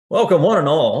Welcome, one and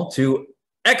all, to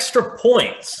Extra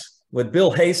Points with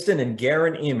Bill Haston and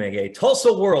Garen Emig, a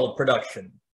Tulsa World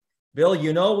production. Bill,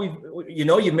 you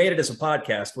made it as a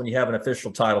podcast when you have an official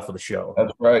title for the show.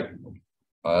 That's right.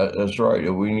 That's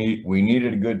right. We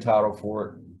needed a good title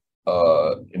for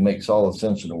it. It makes all the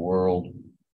sense in the world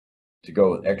to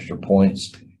go with Extra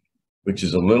Points, which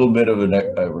is a little bit of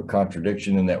a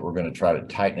contradiction in that we're going to try to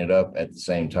tighten it up at the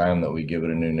same time that we give it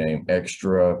a new name,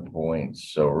 Extra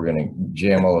Points. So we're going to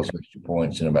jam all those extra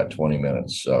points in about 20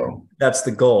 minutes. So that's the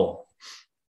goal.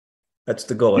 That's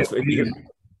the goal.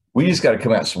 We just got to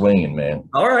come out swinging, man.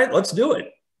 All right, let's do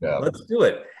it. Yeah. Let's do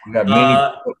it. We got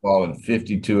mini football in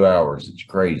 52 hours. It's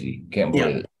crazy. Can't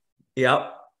believe it.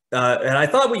 Yeah. And I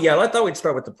thought we'd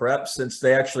start with the preps since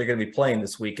they actually are going to be playing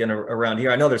this weekend around here.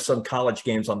 I know there's some college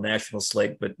games on national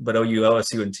slate, but OU,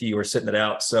 LSU, and TU are sitting it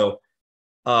out. So,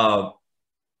 first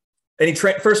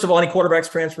of all, any quarterbacks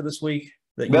transfer this week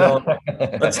that you know?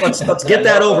 let's get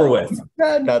that over with.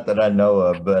 Not that I know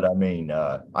of, but I mean,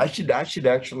 I should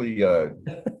actually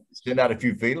send out a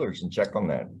few feelers and check on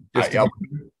that.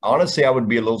 Honestly, I would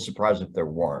be a little surprised if there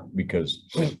weren't, because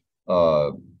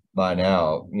by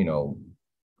now,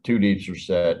 two deeps are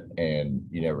set, and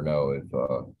you never know if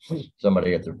somebody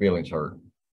gets their feelings hurt.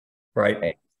 Right.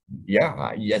 And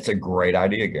that's a great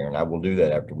idea, Garen. I will do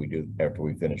that after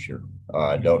we finish here.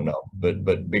 I don't know, but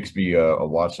Bixby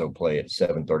Owasso play at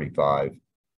 7:35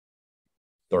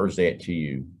 Thursday at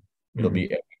TU. It'll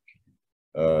be epic.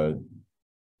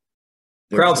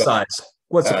 Crowd size.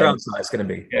 What's the crowd size going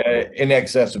to be? In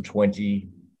excess of 20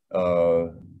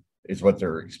 is what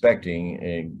they're expecting,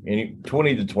 and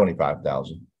 20 to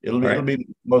 25,000. It'll be the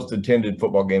most attended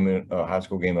football game in high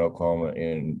school game in Oklahoma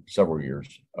in several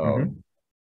years.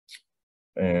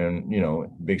 And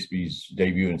Bixby's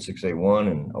debut in 6A1,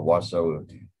 and Owasso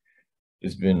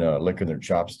has been licking their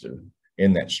chops to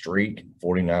end that streak,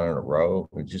 49 in a row.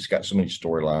 We've just got so many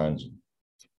storylines.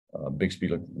 Bixby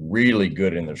looked really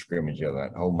good in their scrimmage.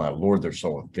 Oh my Lord, they're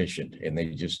so efficient. And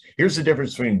here's the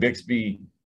difference between Bixby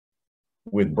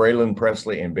with Braylon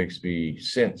Presley and Bixby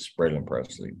since Braylon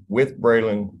Presley. With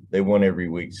Braylon, they won every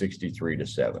week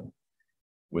 63-7.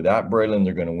 Without Braylon,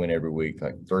 they're going to win every week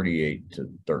like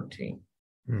 38-13.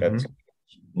 That's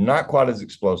not quite as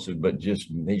explosive, but they just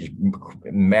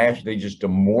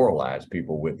demoralize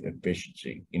people with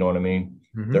efficiency. You know what I mean?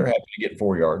 They're happy to get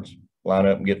 4 yards, line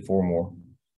up and get 4 more,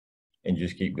 and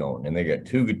just keep going. And they got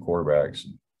 2 good quarterbacks,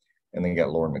 and they got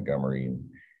Lauren Montgomery.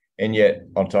 And yet,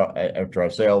 on top, after I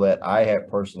say all that, I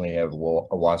personally have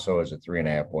Owasso as a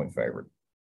 3.5-point favorite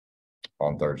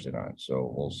on Thursday night.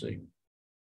 So we'll see.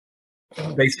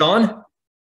 Based on?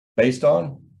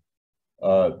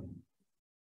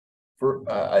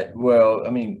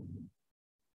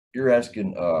 You're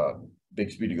asking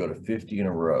Bixby to go to 50 in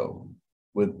a row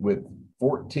with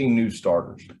 14 new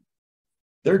starters.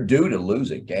 They're due to lose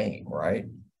a game, right?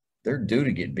 They're due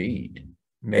to get beat.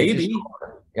 Maybe.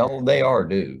 They are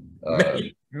due.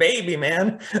 Maybe,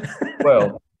 man.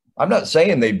 Well, I'm not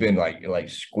saying they've been like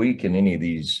squeaking any of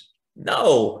these.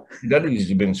 No, none of these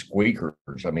have been squeakers.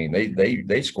 I mean,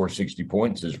 they score 60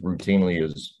 points as routinely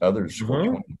as others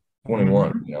score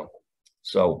 21.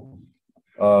 So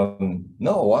no,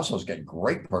 Owasso's got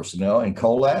great personnel, and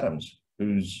Cole Adams,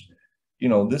 who's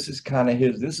this is kind of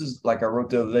his. This is, like I wrote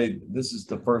the other day, this is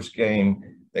the first game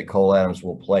that Cole Adams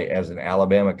will play as an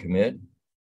Alabama commit.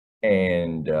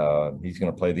 And he's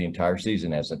going to play the entire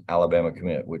season as an Alabama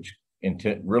commit, which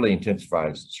really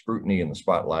intensifies scrutiny in the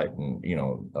spotlight. And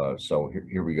so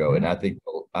here we go. And I think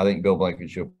Bill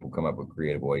Blankenship will come up with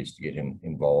creative ways to get him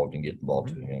involved and get the ball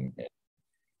to him.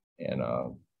 And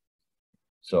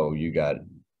so you got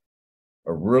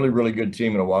a really, really good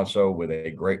team in Owasso with a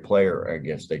great player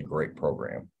against a great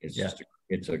program.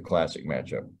 It's a classic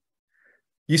matchup.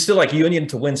 You still like Union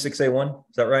to win 6A1?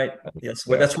 Is that right? Yes,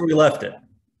 that's where we left it.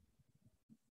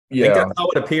 Yeah, I think that's how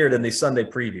it appeared in the Sunday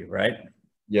preview, right?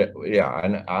 Yeah,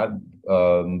 and I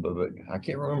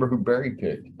can't remember who Barry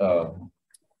picked.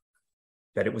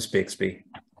 Bet it was Bixby.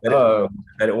 Bet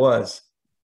it was.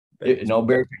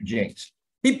 Barry picked Jinx.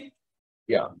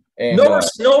 And,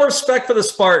 no respect for the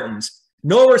Spartans.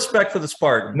 No respect for the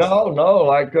Spartans. No,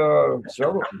 like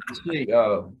several. Let's see,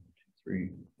 3,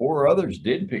 4 others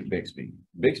did pick Bixby.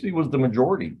 Bixby was the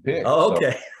majority pick. Oh,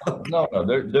 okay. So, no,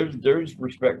 there's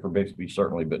respect for Bixby,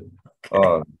 certainly, but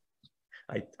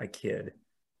I kid.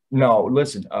 No,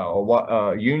 listen,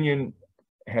 Union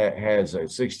has a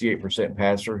 68%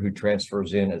 passer who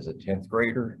transfers in as a 10th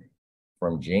grader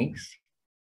from Jinx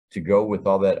to go with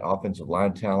all that offensive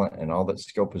line talent and all that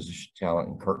skill position talent.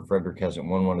 And Kurt Frederick hasn't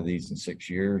won one of these in 6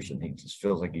 years, and he just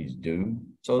feels like he's due.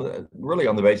 So really,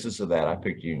 on the basis of that, I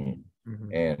picked Union.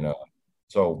 And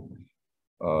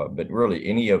but really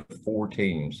any of four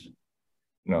teams,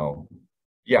 no,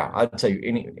 yeah, I'd say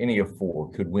any of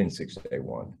four could win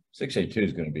 6A1. 6A2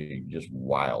 is going to be just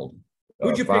wild.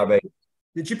 Who'd you pick?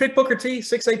 Did you pick Booker T,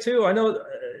 6A2? I know.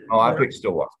 I picked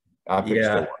Stillwater.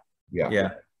 Stillwater.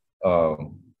 Yeah.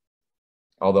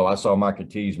 Although I saw Micah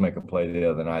Tease make a play the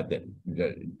other night that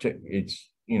it's,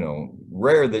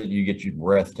 rare that you get your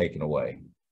breath taken away.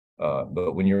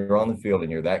 But when you're on the field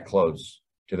and you're that close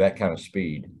to that kind of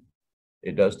speed,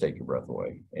 it does take your breath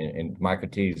away. And Micah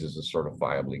Tease is a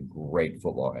certifiably great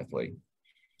football athlete.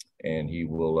 And he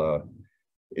will,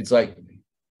 it's like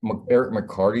Eric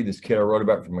McCarty, this kid I wrote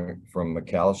about from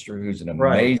McAllister, who's an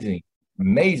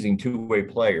amazing two-way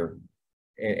player.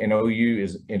 And OU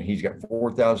and he's got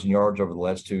 4,000 yards over the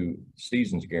last two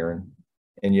seasons, Garen.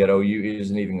 And yet OU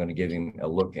isn't even going to give him a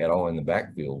look at all in the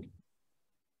backfield.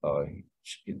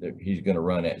 He's going to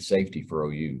run at safety for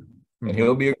OU. And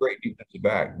he'll be a great defensive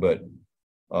back. But,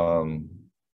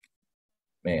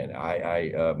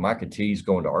 Micah T's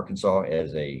going to Arkansas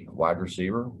as a wide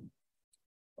receiver.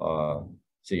 When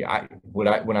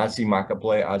I see Micah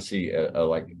play, I see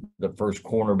like the first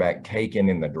cornerback taken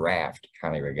in the draft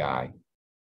kind of a guy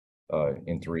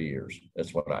in 3 years.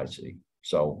 That's what I see.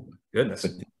 So goodness.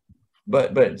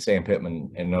 But Sam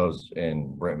Pittman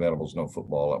and Brent Venables know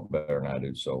football up better than I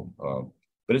do. So,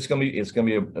 but it's gonna be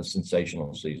a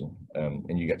sensational season.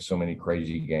 And you got so many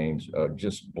crazy games,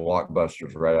 just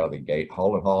blockbusters right out of the gate.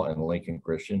 Holland Hall and Lincoln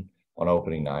Christian on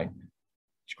opening night.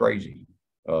 It's crazy.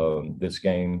 This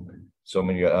game, so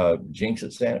many Jinx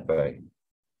at Santa Fe.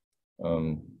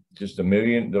 Just a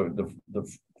million.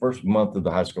 The first month of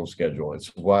the high school schedule. It's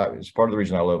part of the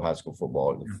reason I love high school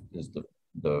football is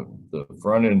the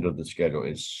front end of the schedule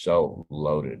is so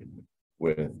loaded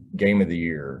with game of the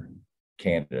year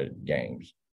candidate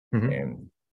games. And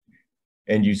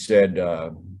you said,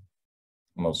 I'm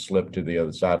gonna slip to the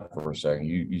other side for a second.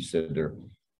 You said there,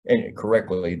 and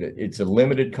correctly, that it's a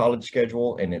limited college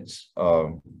schedule, and it's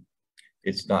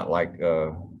not like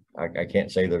I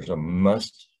can't say there's a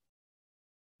must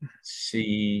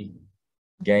see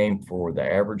game for the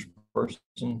average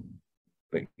person,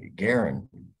 but Garen,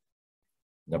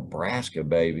 Nebraska,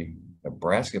 baby.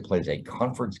 Nebraska plays a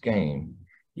conference game.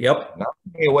 Yep. Not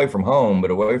away from home, but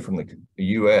away from the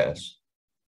U.S.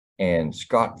 And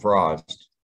Scott Frost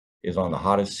is on the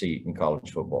hottest seat in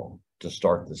college football to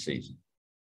start the season.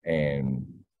 And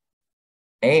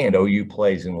OU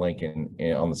plays in Lincoln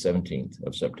on the 17th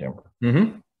of September.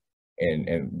 And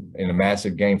a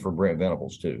massive game for Brent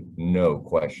Venables, too. No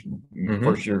question.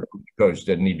 First-year coach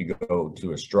doesn't need to go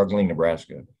to a struggling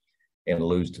Nebraska and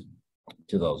lose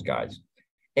to those guys.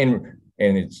 And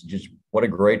it's just what a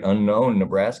great unknown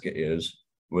Nebraska is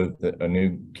with a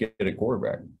new kid at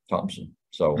quarterback, Thompson.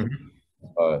 So,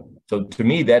 so to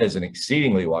me, that is an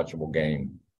exceedingly watchable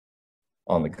game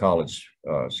on the college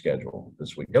schedule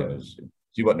this weekend.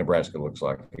 See what Nebraska looks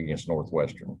like against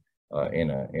Northwestern in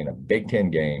a Big Ten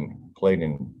game played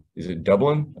in, is it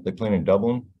Dublin? Are they playing in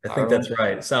Dublin? I think that's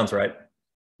right. It sounds right.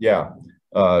 Yeah.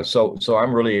 So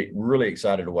I'm really, really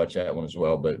excited to watch that one as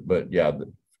well. But yeah,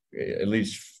 at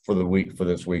least for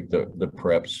this week, the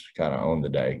preps kind of own the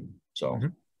day. So.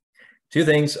 Two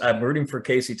things. I'm rooting for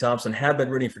Casey Thompson, have been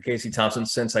rooting for Casey Thompson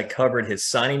since I covered his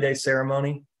signing day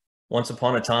ceremony once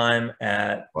upon a time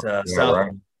at South.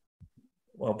 Right.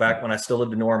 Well, back when I still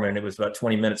lived in Norman, it was about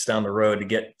 20 minutes down the road to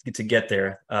get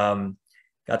there.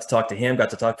 Got to talk to him, got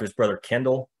to talk to his brother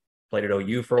Kendall, played at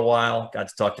OU for a while, got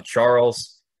to talk to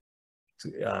Charles.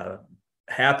 I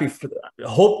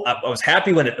was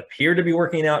happy when it appeared to be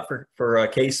working out for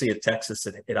Casey at Texas.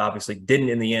 It obviously didn't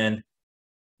in the end.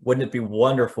 Wouldn't it be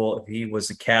wonderful if he was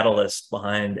a catalyst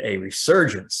behind a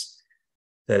resurgence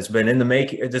that's been in the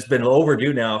making? It's been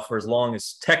overdue now for as long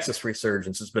as Texas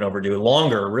resurgence has been overdue,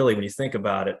 longer really when you think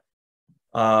about it.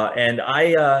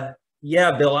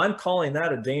 Bill, I'm calling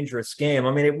that a dangerous game.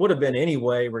 I mean, it would have been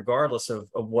anyway, regardless of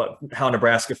how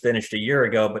Nebraska finished a year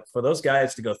ago. But for those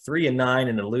guys to go 3-9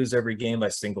 and to lose every game by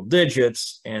single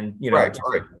digits, and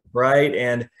right,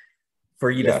 and for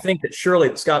you to think that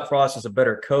surely Scott Frost is a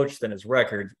better coach than his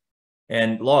record,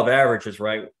 and law of averages,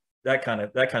 right? That kind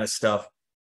of stuff.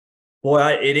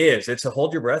 Boy, it is. It's a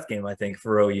hold your breath game, I think,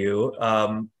 for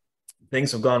OU.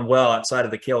 Things have gone well outside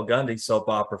of the Cale Gundy soap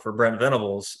opera for Brent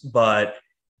Venables, but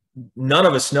none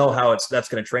of us know how that's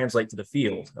going to translate to the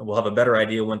field. And we'll have a better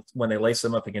idea when they lace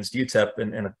them up against UTEP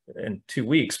in 2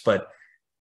 weeks. But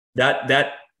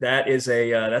that is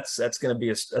that's going to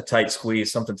be a tight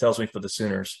squeeze. Something tells me for the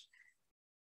Sooners.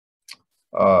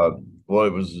 Well,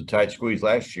 it was a tight squeeze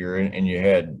last year, and you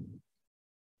had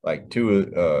like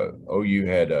OU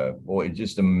had boy, it's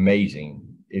just amazing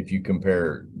if you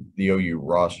compare the OU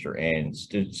roster and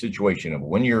situation of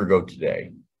 1 year ago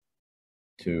today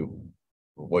to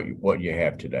what you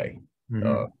have today.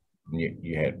 Mm-hmm.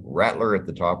 You had Rattler at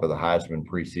the top of the Heisman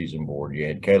preseason board. You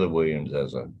had Caleb Williams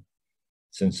as a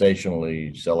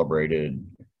sensationally celebrated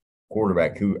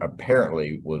quarterback who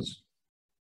apparently was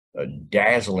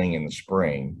dazzling in the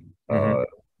spring. Mm-hmm.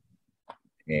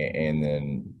 And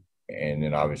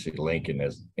then obviously Lincoln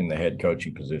as in the head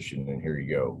coaching position. And here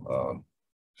you go.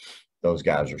 Those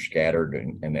guys are scattered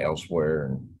and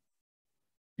elsewhere.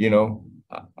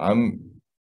 And,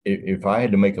 if I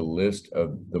had to make a list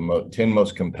of the 10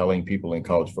 most compelling people in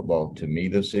college football to me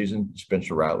this season,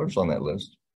 Spencer Rattler's on that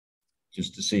list,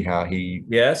 just to see how he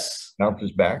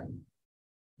bounces back.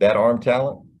 That arm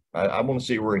talent, I want to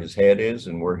see where his head is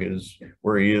and where he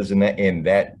is in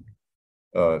that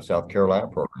South Carolina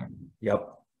program. Yep.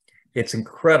 It's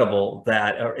incredible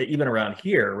that even around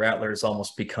here, Rattler's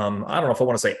almost become, I don't know if I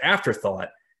want to say afterthought,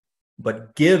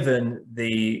 but given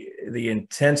the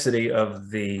intensity of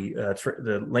the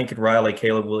Lincoln Riley,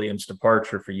 Caleb Williams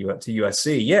departure to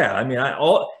USC, yeah, I mean,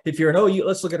 if you're an OU,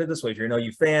 let's look at it this way: if you're an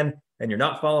OU fan and you're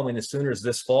not following the Sooners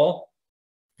this fall,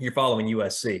 you're following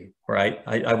USC, right?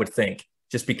 I would think,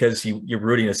 just because you're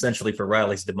rooting essentially for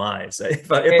Riley's demise.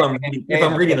 If I'm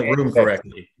reading the room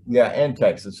correctly. Yeah, and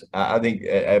Texas, I think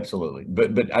absolutely,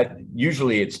 but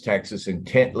usually it's Texas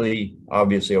intently,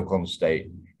 obviously Oklahoma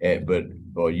State, but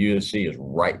USC is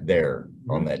right there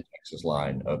on that Texas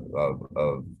line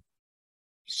of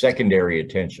secondary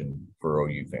attention for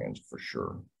OU fans for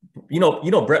sure. You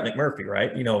know Brett McMurphy,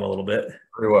 right? You know him a little bit.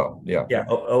 Very well, yeah. Yeah,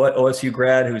 OSU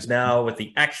grad who's now with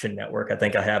the Action Network. I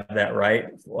think I have that right.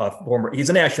 He's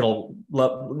a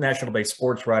national-based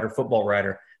sports writer, football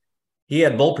writer. He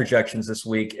had bowl projections this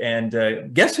week,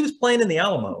 and guess who's playing in the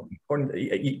Alamo?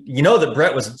 You know that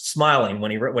Brett was smiling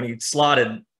when he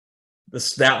slotted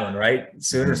that one, right?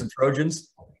 Sooners and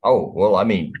Trojans. Oh well, I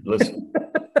mean, listen,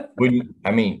 wouldn't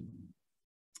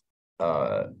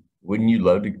you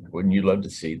love to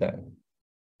see that?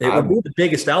 It would be the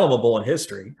biggest Alamo Bowl in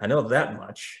history. I know that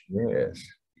much. Yes,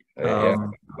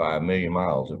 by a million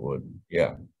miles it would.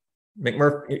 Yeah.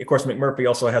 McMurphy, of course, McMurphy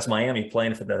also has Miami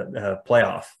playing for the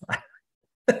playoff.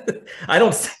 I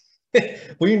don't.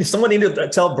 Someone need to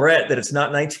tell Brett that it's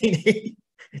not 1980.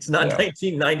 It's not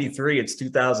 1993. It's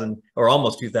 2000 or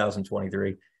almost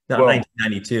 2023. Not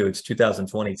 1992. It's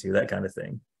 2022. That kind of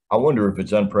thing. I wonder if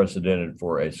it's unprecedented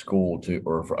for a school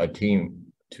or for a team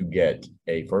to get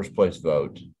a first place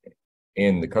vote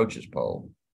in the coaches poll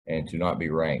and to not be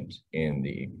ranked in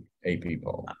the AP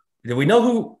poll. Do we know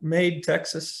who made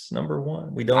Texas number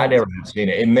one? We don't. I never have seen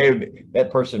it.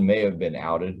 That person may have been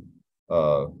outed,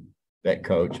 that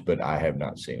coach, but I have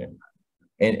not seen it.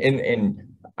 And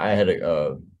I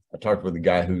talked with a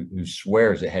guy who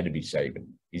swears it had to be Saban.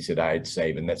 He said, I had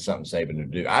Saban. That's something Saban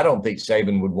would do. I don't think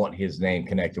Saban would want his name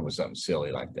connected with something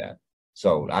silly like that.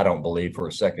 So I don't believe for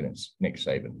a second it's Nick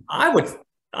Saban. I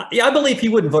believe he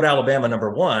wouldn't vote Alabama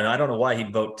number one. I don't know why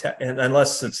he'd vote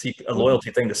unless it's a loyalty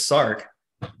thing to Sark.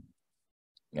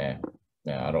 Yeah,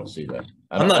 I don't see that.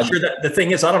 I'm not sure that the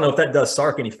thing is, I don't know if that does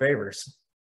Sark any favors.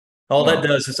 All that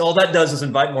does is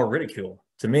invite more ridicule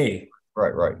to me.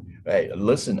 Right. Hey,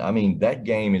 listen, I mean, that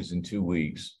game is in 2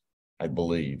 weeks, I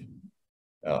believe.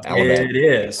 Alabama, it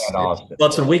is. Well,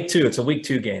 it's in week 2. It's a week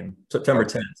 2 game, September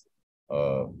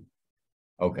 10th.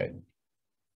 Okay.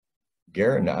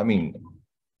 Garen, I mean,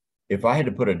 if I had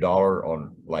to put $1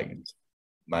 on like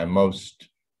my most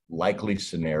likely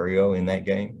scenario in that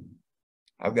game,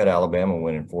 I've got Alabama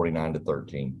winning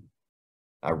 49-13.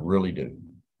 I really do.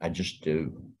 I just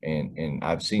do. And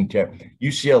I've seen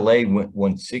UCLA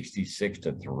won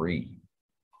 66-3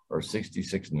 or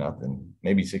 66-0,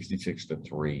 maybe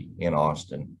 66-3 in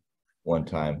Austin one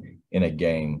time in a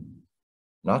game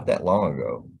not that long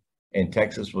ago. And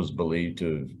Texas was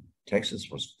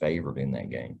favored in that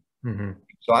game. Mm-hmm.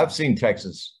 So I've seen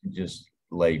Texas just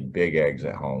lay big eggs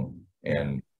at home.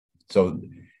 And so,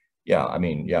 I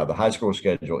mean, the high school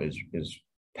schedule is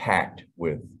packed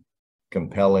with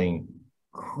compelling,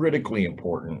 critically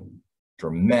important,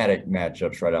 dramatic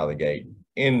matchups right out of the gate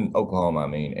in Oklahoma. I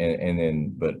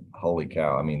mean, but holy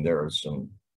cow, I mean, there are some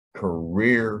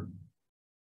career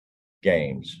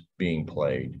games being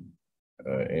played.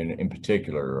 In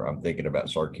particular, I'm thinking about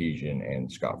Sarkisian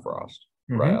and Scott Frost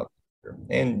right out there.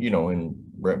 And, in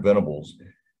Brent Venables,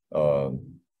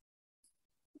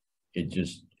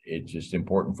 it's just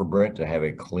important for Brent to have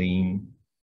a clean,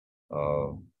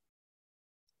 to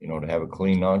have a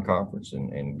clean non-conference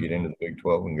and get into the Big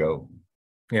 12 and go.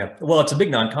 Yeah, well, it's a big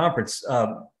non-conference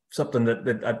something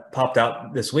that popped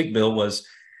out this week, Bill, was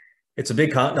it's a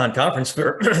big non-conference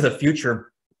for the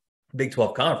future Big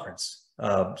 12 conference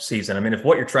season. I mean, if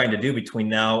what you're trying to do between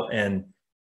now and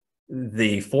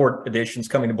the 4 editions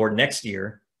coming aboard next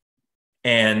year,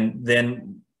 and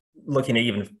then looking at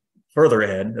even further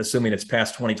ahead, assuming it's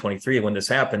past 2023 when this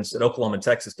happens, that Oklahoma and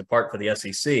Texas depart for the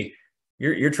SEC,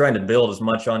 you're trying to build as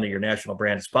much onto your national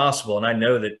brand as possible. And I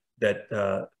know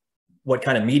that what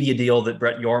kind of media deal that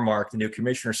Brett Yormark, the new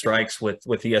commissioner, strikes with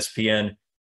ESPN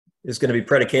is going to be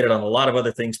predicated on a lot of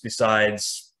other things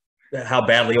besides how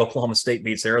badly Oklahoma State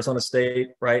beats Arizona State,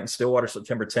 right, in Stillwater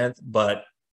September 10th. But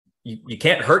you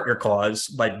can't hurt your cause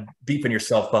by beefing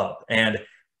yourself up. And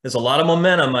there's a lot of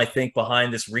momentum, I think,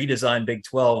 behind this redesigned Big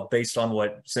 12 based on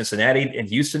what Cincinnati and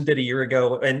Houston did a year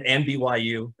ago, and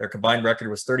BYU. Their combined record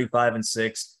was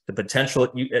 35-6. The potential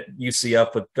at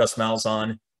UCF with Gus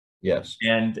Malzahn. Yes.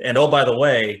 And oh, by the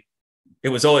way, it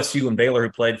was OSU and Baylor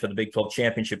who played for the Big 12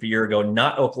 championship a year ago,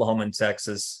 not Oklahoma and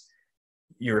Texas.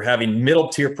 You're having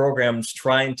middle-tier programs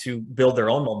trying to build their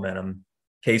own momentum.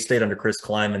 K-State under Chris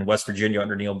Kleiman, West Virginia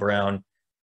under Neil Brown,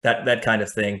 that kind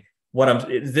of thing. We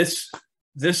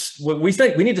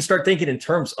think we need to start thinking in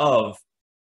terms of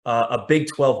a Big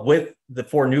 12 with the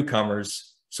 4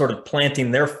 newcomers sort of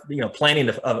planting a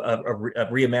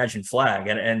reimagined flag.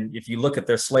 And if you look at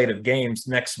their slate of games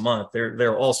next month,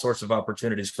 there are all sorts of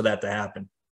opportunities for that to happen.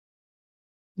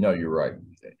 No, you're right.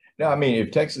 No, I mean,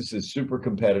 if Texas is super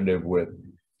competitive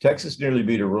Texas nearly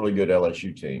beat a really good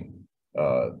LSU team.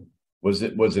 Was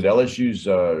it LSU's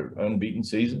unbeaten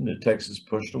season that Texas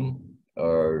pushed them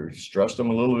or stressed them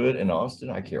a little bit in Austin?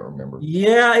 I can't remember.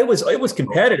 Yeah, it was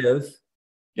competitive.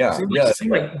 Yeah, it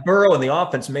seemed like Burrow and the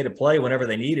offense made a play whenever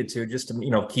they needed to, just to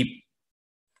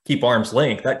keep arm's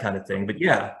length, that kind of thing. But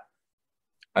yeah,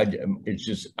 it's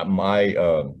just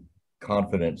my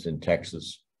confidence in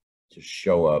Texas to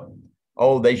show up.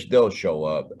 Oh, they'll show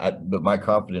up. But my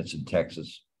confidence in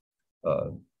Texas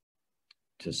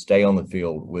to stay on the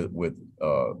field with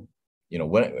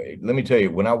let me tell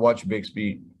you, when I watch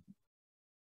Bixby,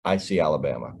 I see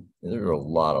Alabama. There's a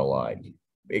lot alike,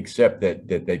 except that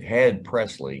they've had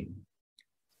Presley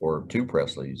or 2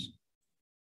 Presleys.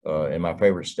 And my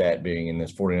favorite stat being in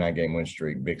this 49-game win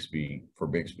streak, Bixby,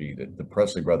 that the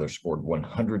Presley brothers scored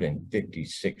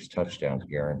 156 touchdowns,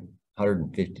 Garen,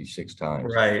 156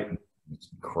 times. Right. It's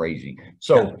crazy.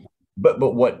 So, but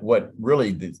what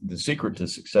really the secret to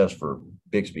success for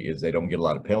Bixby is they don't get a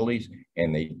lot of penalties,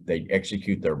 and they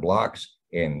execute their blocks,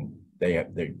 and they're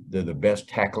the best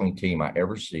tackling team I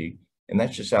ever see. And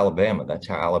that's just Alabama. That's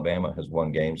how Alabama has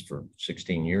won games for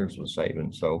 16 years with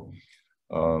Saban. So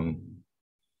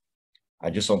I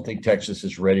just don't think Texas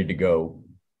is ready to go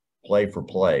play for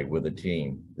play with a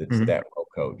team that's that well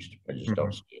coached. I just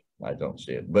don't see it. I don't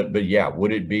see it. But yeah,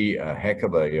 would it be a heck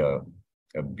of a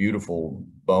beautiful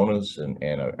bonus and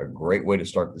a great way to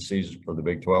start the season for the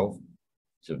Big 12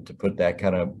 to put that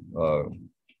kind of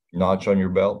notch on your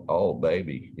belt? Oh,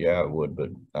 baby. Yeah, I would, but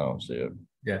I don't see it.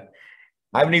 Yeah.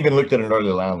 I haven't even looked at an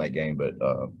early line on that game, but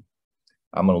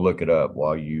I'm going to look it up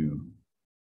while you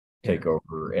take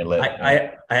over and let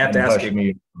I have to ask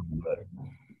you.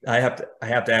 I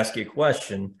have to ask you a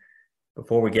question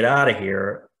before we get out of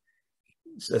here.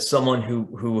 As someone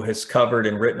who has covered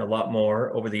and written a lot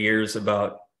more over the years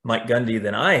about Mike Gundy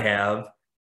than I have,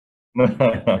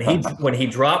 when he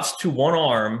drops to one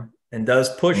arm and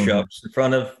does push-ups in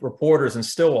front of reporters in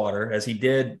Stillwater, as he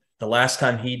did the last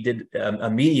time he did a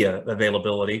media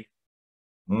availability,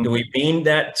 do we mean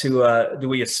that do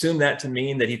we assume that to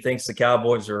mean that he thinks the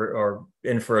Cowboys are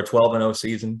in for a 12-0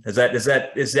 season? Is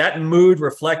that mood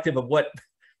reflective of what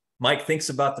Mike thinks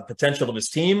about the potential of his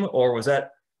team, or was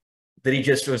that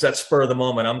spur of the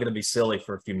moment? I'm going to be silly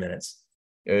for a few minutes.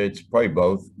 It's probably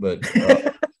both, but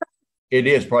it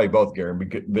is probably both, Garen.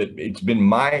 But it's been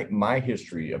my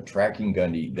history of tracking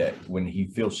Gundy that when he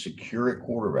feels secure at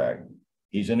quarterback,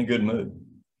 he's in a good mood.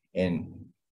 And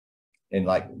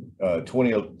like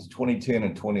 2010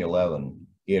 and 2011,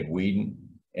 he had Whedon,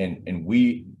 and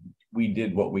we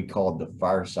did what we called the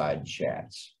fireside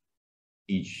chats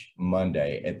each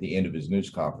Monday at the end of his news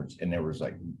conference, and there was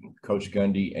like Coach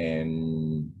Gundy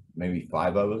and maybe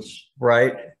 5 of us.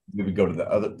 Right. We would go to the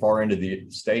other far end of the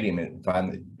stadium and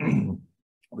find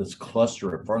this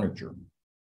cluster of furniture,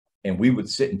 and we would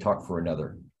sit and talk for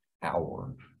another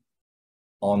hour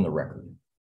on the record.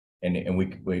 And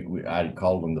I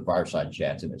called them the fireside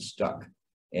chats, and it stuck,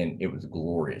 and it was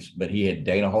glorious. But he had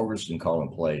Dana Holgerson calling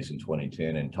plays in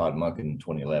 2010 and Todd Monken in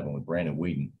 2011 with Brandon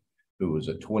Whedon, who was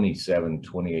a 27,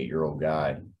 28-year-old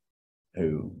guy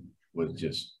who was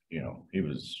just, he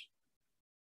was,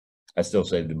 I still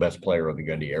say, the best player of the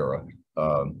Gundy era.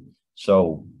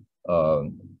 So,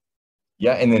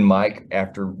 yeah. And then Mike,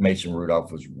 after Mason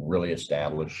Rudolph was really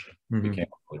established, became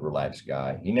a really relaxed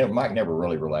guy. Mike never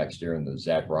really relaxed during the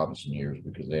Zach Robinson years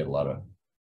because they had a lot of,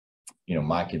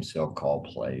 Mike himself called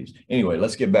plays. Anyway,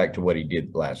 let's get back to what he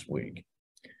did last week.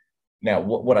 Now,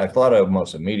 what I thought of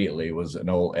most immediately was an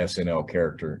old SNL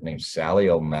character named Sally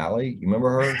O'Malley. You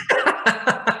remember her?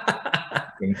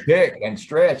 And kick and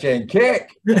stretch and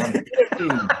kick.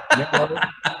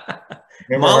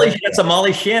 Molly, that's a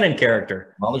Molly Shannon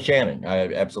character. Molly Shannon,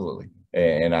 absolutely.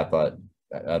 And I thought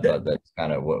that's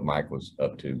kind of what Mike was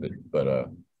up to. But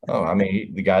I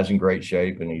mean, the guy's in great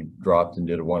shape, and he dropped and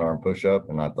did a one-arm push-up,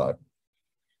 and I thought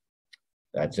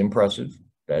that's impressive.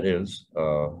 That is.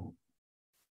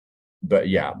 But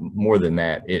yeah, more than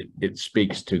that, it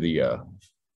speaks to the.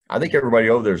 I think everybody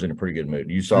over there is in a pretty good mood.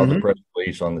 You saw the press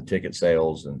release on the ticket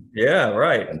sales, and yeah,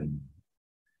 right. And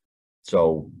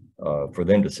so for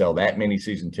them to sell that many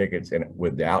season tickets and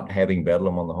without having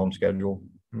Bedlam on the home schedule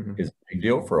is a big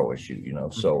deal for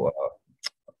OSU. So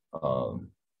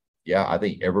yeah, I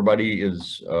think everybody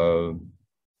is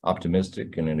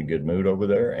optimistic and in a good mood over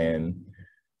there. And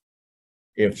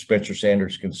if Spencer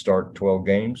Sanders can start 12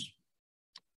 games.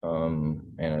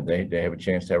 And they have a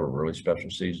chance to have a really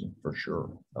special season for sure.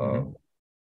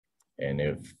 And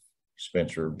if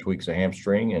Spencer tweaks a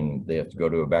hamstring and they have to go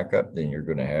to a backup, then you're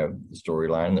going to have the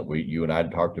storyline that you and I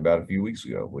talked about a few weeks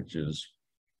ago, which is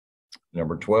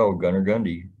number 12, Gunnar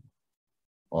Gundy,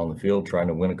 on the field trying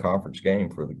to win a conference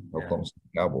game for the Oklahoma State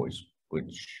Cowboys,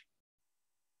 which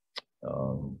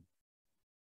will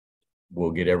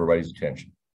get everybody's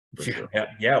attention. Sure.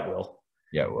 Yeah, it will.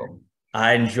 Yeah, it will.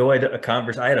 I enjoyed a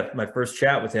conversation. I had my first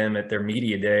chat with him at their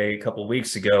media day a couple of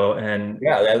weeks ago, and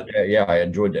I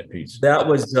enjoyed that piece. That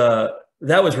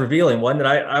was revealing. One that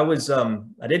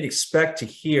I didn't expect to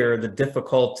hear the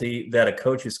difficulty that a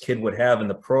coach's kid would have in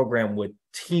the program with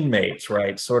teammates,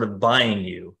 right? Sort of buying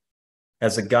you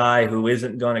as a guy who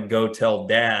isn't going to go tell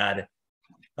dad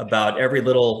about every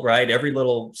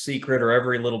little secret or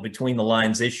every little between the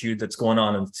lines issue that's going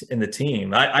on in the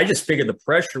team. I just figured the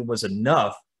pressure was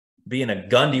enough, being a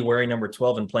Gundy wearing number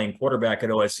 12 and playing quarterback at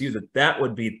OSU, that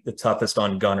would be the toughest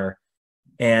on Gunnar.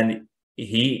 And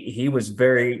he was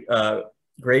very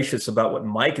gracious about what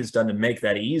Mike has done to make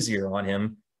that easier on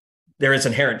him. There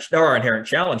are inherent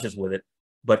challenges with it,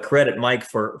 but credit Mike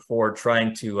for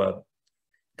trying to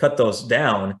cut those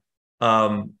down.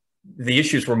 The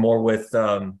issues were more with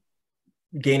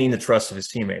gaining the trust of his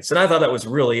teammates. And I thought that was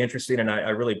really interesting, and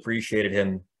I really appreciated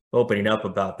him opening up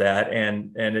about that,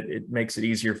 and it makes it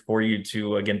easier for you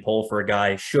to again pull for a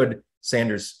guy should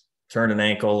Sanders turn an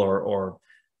ankle or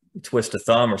twist a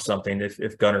thumb or something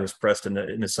if Gunnar is pressed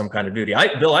into some kind of duty.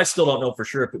 Bill, I still don't know for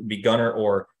sure if it would be Gunnar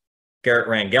or Garrett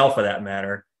Rangel for that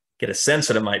matter. Get a sense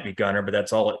that it might be Gunnar, but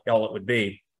that's all it would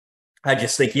be. I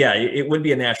just think, it would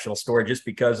be a national story just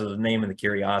because of the name and the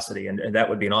curiosity, and that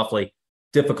would be an awfully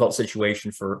difficult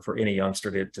situation for any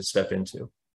youngster to step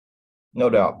into. No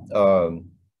doubt.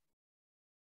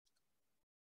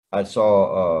 I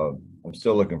saw, I'm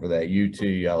still looking for that UT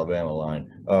Alabama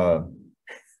line.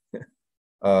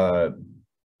 I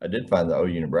did find the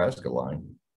OU Nebraska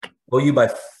line. OU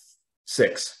by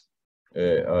 6.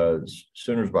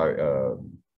 Sooners by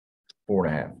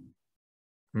 4.5.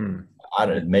 I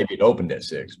don't know, maybe it opened at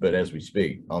 6, but as we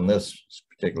speak on this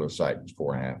particular site, it's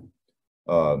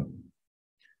 4.5.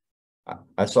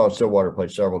 I saw Stillwater play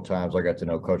several times. I got to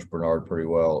know Coach Bernard pretty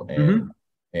well, and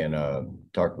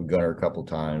talked with Gunnar a couple of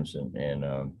times,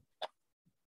 and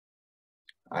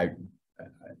I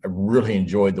really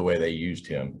enjoyed the way they used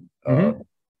him.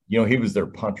 He was their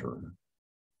punter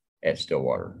at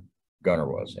Stillwater. Gunnar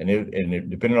was, and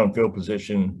depending on field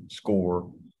position,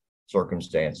 score,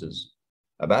 circumstances,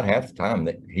 about half the time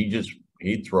that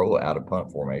he'd throw out a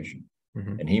punt formation,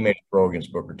 and he made a throw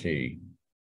against Booker T.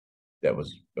 That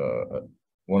was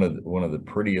one of the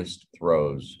prettiest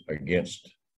throws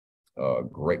against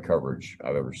great coverage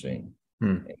I've ever seen.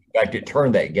 In fact, it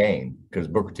turned that game because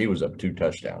Booker T was up 2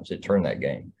 touchdowns. It turned that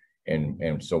game,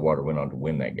 and Stillwater went on to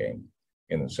win that game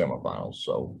in the semifinals.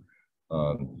 So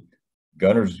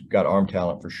Gunnar's got arm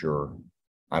talent for sure.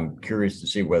 I'm curious to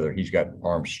see whether he's got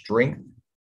arm strength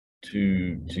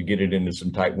to get it into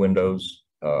some tight windows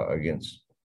against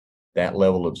that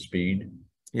level of speed.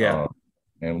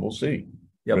 And we'll see.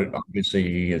 But obviously,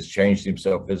 he has changed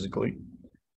himself physically,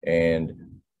 and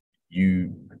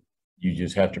you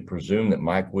just have to presume that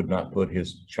Mike would not put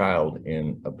his child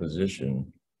in a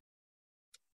position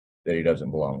that he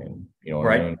doesn't belong in. You know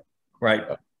what I mean? Right.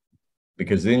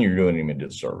 Because then you're doing him a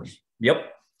disservice.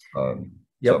 Yep. So,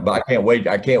 but I can't wait.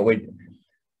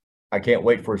 I can't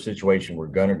wait for a situation where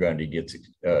Gunnar Gundy gets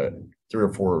 3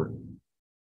 or 4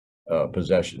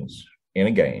 possessions in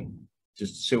a game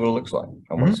just to see what it looks like.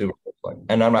 I want to see what it looks like.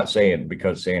 And I'm not saying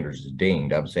because Sanders is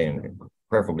dinged. I'm saying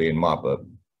preferably in mop-up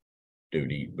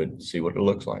duty, but see what it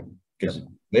looks like. Because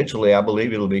eventually I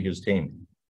believe it'll be his team.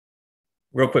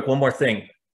 Real quick, one more thing.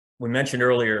 We mentioned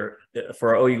earlier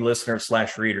for our OU listeners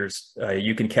 / readers,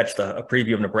 you can catch a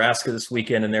preview of Nebraska this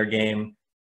weekend in their game.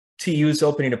 TU's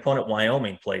opening opponent,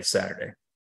 Wyoming, plays Saturday.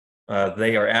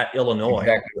 They are at Illinois.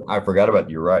 Exactly. I forgot about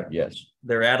you. Right. Yes.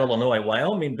 They're at Illinois.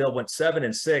 Wyoming, Bill, went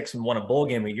 7-6 and won a bowl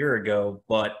game a year ago,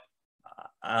 but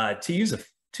TU's a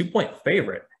 2-point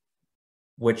favorite,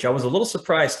 which I was a little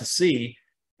surprised to see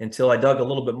until I dug a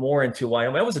little bit more into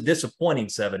Wyoming. That was a disappointing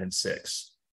 7-6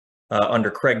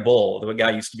 under Craig Bohl, the guy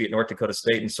who used to be at North Dakota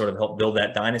State and sort of helped build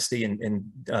that dynasty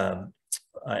in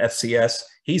FCS.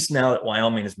 He's now at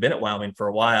Wyoming, has been at Wyoming for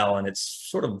a while, and it's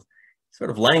sort of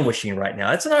languishing right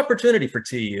now. It's an opportunity for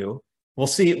TU. We'll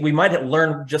see. We might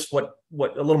learn just what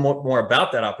a little more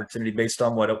about that opportunity based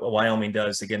on what Wyoming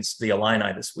does against the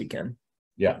Illini this weekend.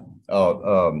 Yeah.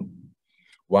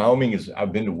 Wyoming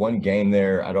I've been to one game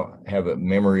there. I don't have a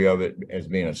memory of it as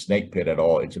being a snake pit at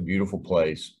all. It's a beautiful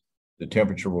place. The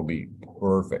temperature will be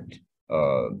perfect.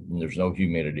 There's no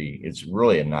humidity. It's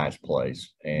really a nice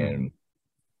place. And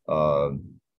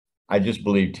I just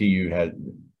believe TU had,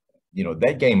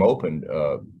 that game opened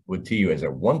with TU as a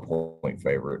 1-point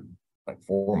favorite like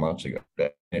 4 months ago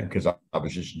because I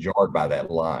was just jarred by that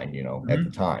line, at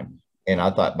the time. And I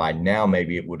thought by now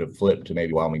maybe it would have flipped to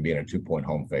maybe Wyoming being a 2-point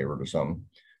home favorite or something.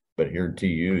 But here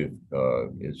TU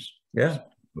is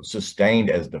sustained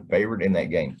as the favorite in that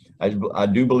game. I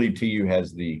do believe TU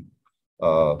has the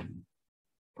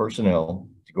personnel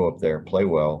to go up there, play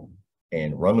well,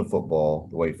 and run the football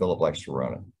the way Philip likes to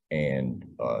run it. And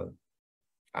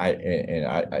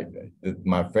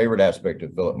my favorite aspect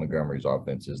of Philip Montgomery's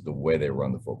offense is the way they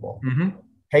run the football.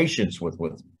 Patience with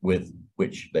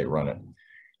which they run it.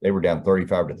 They were down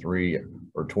 35-3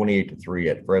 or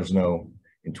 28-3 at Fresno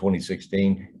in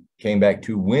 2016. Came back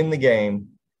to win the game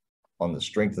on the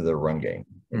strength of their run game.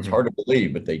 It's hard to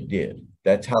believe, but they did.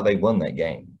 That's how they won that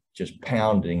game, just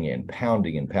pounding and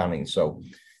pounding and pounding. So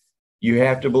you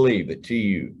have to believe that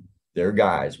TU, their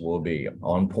guys will be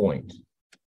on point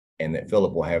and that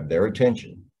Philip will have their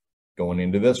attention going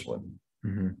into this one,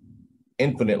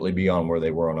 infinitely beyond where they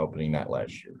were on opening night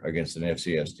last year against an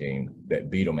FCS team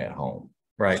that beat them at home.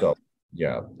 Right. So,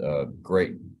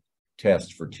 great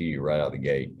test for TU right out of the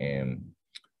gate. And,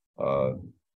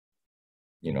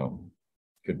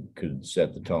 could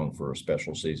set the tone for a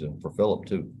special season for Philip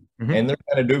too. And they're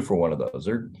kind of due for one of those.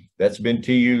 That's been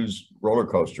TU's roller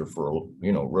coaster for,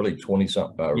 really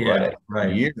 20-something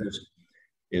years.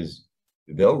 Is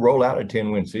they'll roll out a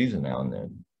 10-win season now and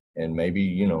then. And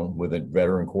maybe, with a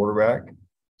veteran quarterback,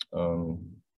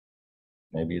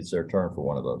 maybe it's their turn for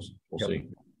one of those. We'll see.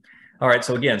 All right.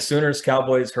 So again, Sooners,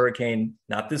 Cowboys, Hurricane,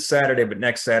 not this Saturday, but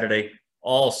next Saturday.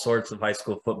 All sorts of high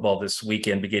school football this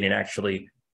weekend, beginning actually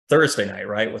Thursday night,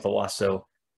 right, with Owasso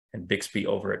and Bixby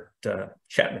over at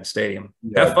Chapman Stadium.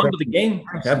 Have fun with the game.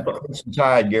 Have fun.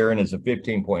 Tide, Garen, is a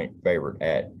 15-point favorite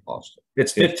at Austin.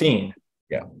 It's 15.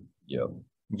 Yeah.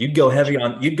 You'd go heavy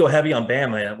on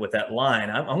Bama with that line.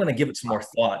 I'm going to give it some more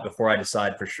thought before I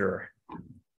decide for sure.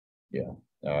 Yeah,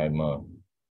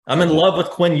 I'm in love with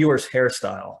Quinn Ewers'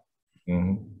 hairstyle.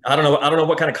 I don't know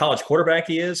what kind of college quarterback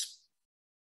he is.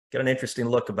 Got an interesting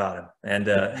look about him. And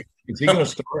is he going to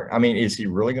start? I mean, is he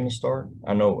really going to start?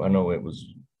 I know it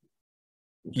was.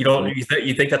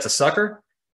 You think that's a sucker?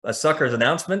 A sucker's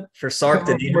announcement for Sark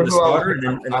to name the starter and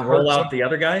then roll out the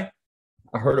other guy?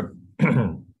 I heard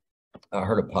a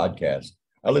podcast.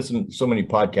 I listen to so many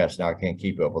podcasts now I can't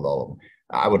keep up with all of them.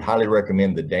 I would highly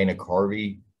recommend the Dana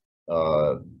Carvey,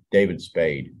 David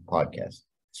Spade podcast.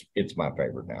 It's my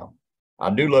favorite now. I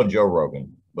do love Joe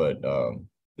Rogan, but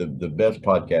the best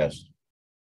podcast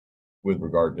with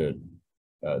regard to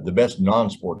the best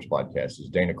non-sports podcast is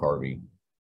Dana Carvey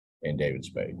and David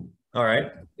Spade. All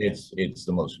right. It's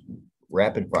the most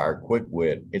rapid fire, quick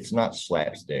wit. It's not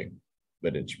slapstick,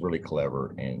 but it's really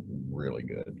clever and really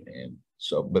good. And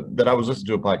so, but I was listening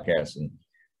to a podcast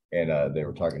and they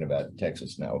were talking about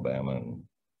Texas and Alabama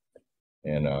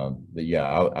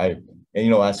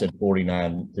I said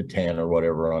 49-10 or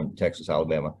whatever on Texas,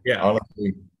 Alabama. Yeah.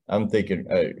 Honestly, I'm thinking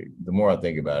the more I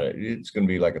think about it, it's going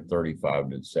to be like a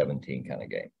 35-17 kind of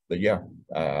game. But yeah,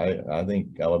 I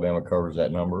think Alabama covers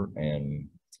that number, and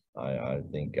I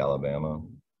think Alabama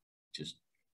just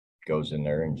goes in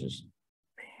there and just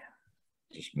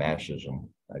mashes them.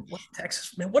 What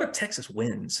if Texas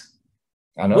wins?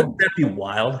 I know. Wouldn't that be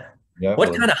wild? Yeah.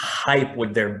 What kind of hype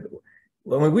would there?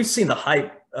 I mean, we've seen the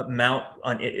hype mount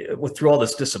on through all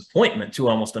this disappointment to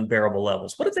almost unbearable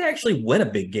levels. What if they actually win a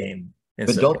big game?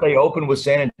 But don't they open with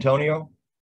San Antonio?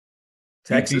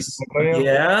 Texas?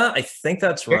 Yeah, I think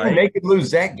that's right. They could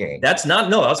lose that game. That's not,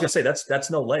 no, I was going to say that's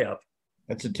no layup.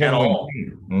 That's a 10-win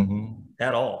game. Mm-hmm.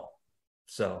 At all.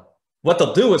 So what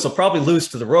they'll do is they'll probably lose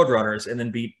to the Roadrunners and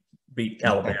then beat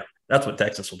Alabama. That's what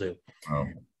Texas will do. Oh.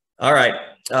 All right.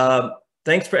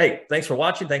 Thanks for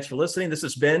watching. Thanks for listening. This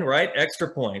has been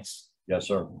Extra Points. Yes,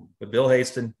 sir. With Bill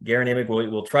Haisten, Garen Emig.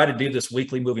 We'll try to do this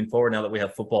weekly moving forward now that we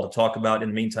have football to talk about. In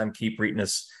the meantime, keep reading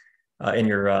us in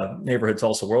your neighborhood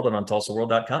Tulsa World and on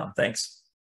TulsaWorld.com. Thanks.